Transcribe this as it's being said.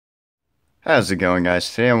How's it going,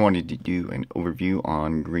 guys? Today I wanted to do an overview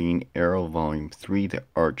on Green Arrow Volume 3, The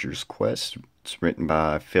Archer's Quest. It's written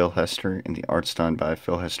by Phil Hester and the art's done by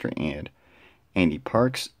Phil Hester and Andy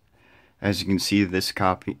Parks. As you can see, this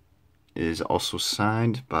copy is also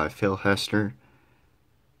signed by Phil Hester,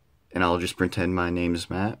 and I'll just pretend my name is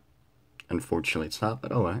Matt. Unfortunately, it's not,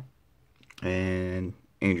 but alright. And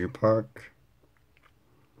Andrew Park.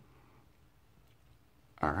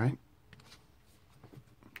 Alright.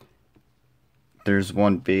 There's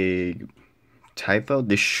one big typo.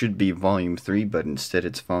 This should be volume 3, but instead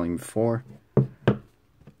it's volume 4.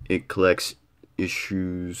 It collects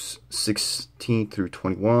issues 16 through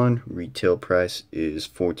 21. Retail price is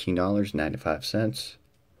 $14.95.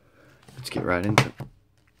 Let's get right into it.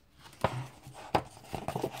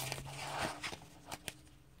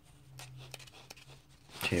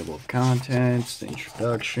 Table of contents, the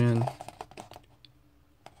introduction.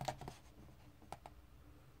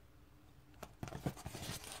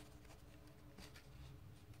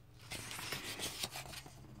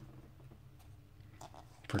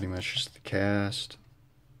 Pretty much just the cast.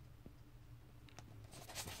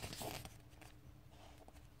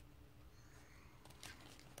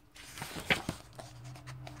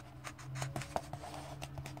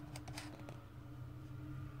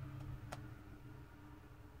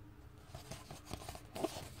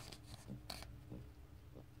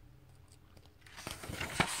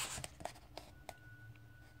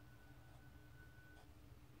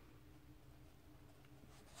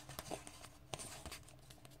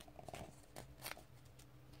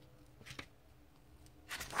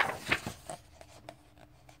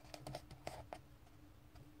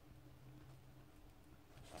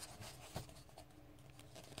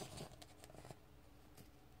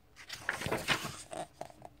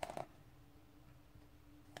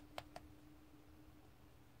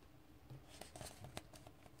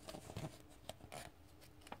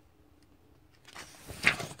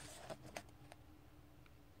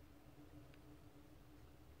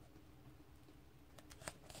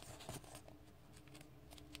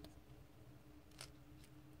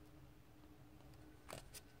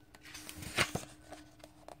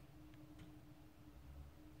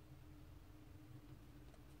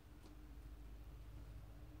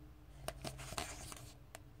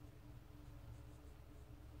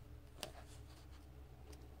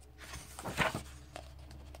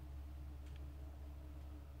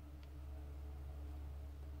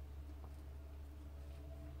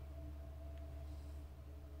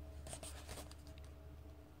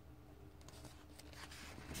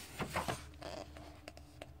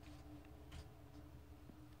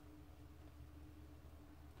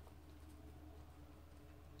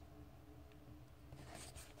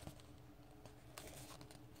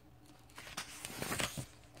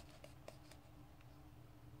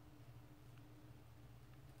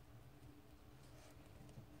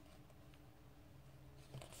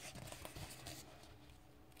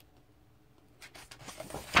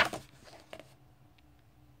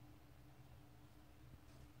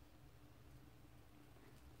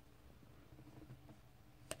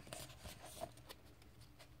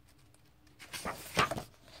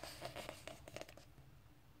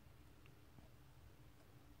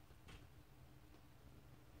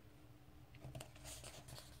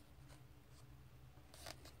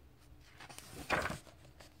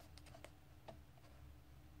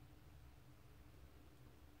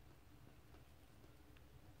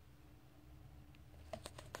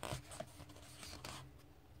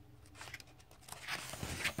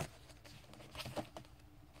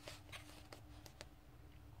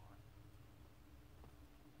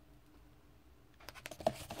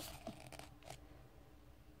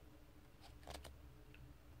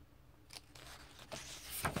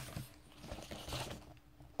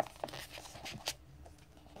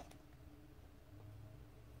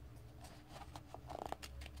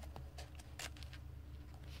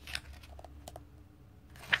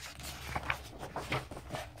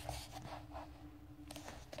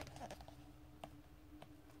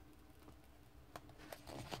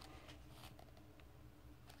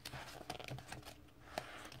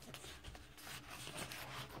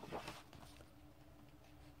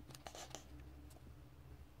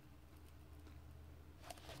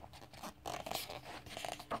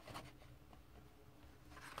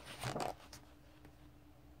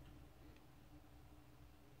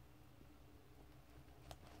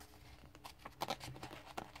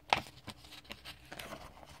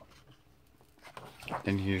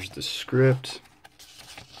 And here's the script.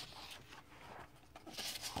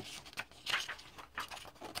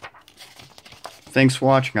 Thanks for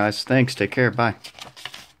watching, guys. Thanks. Take care. Bye.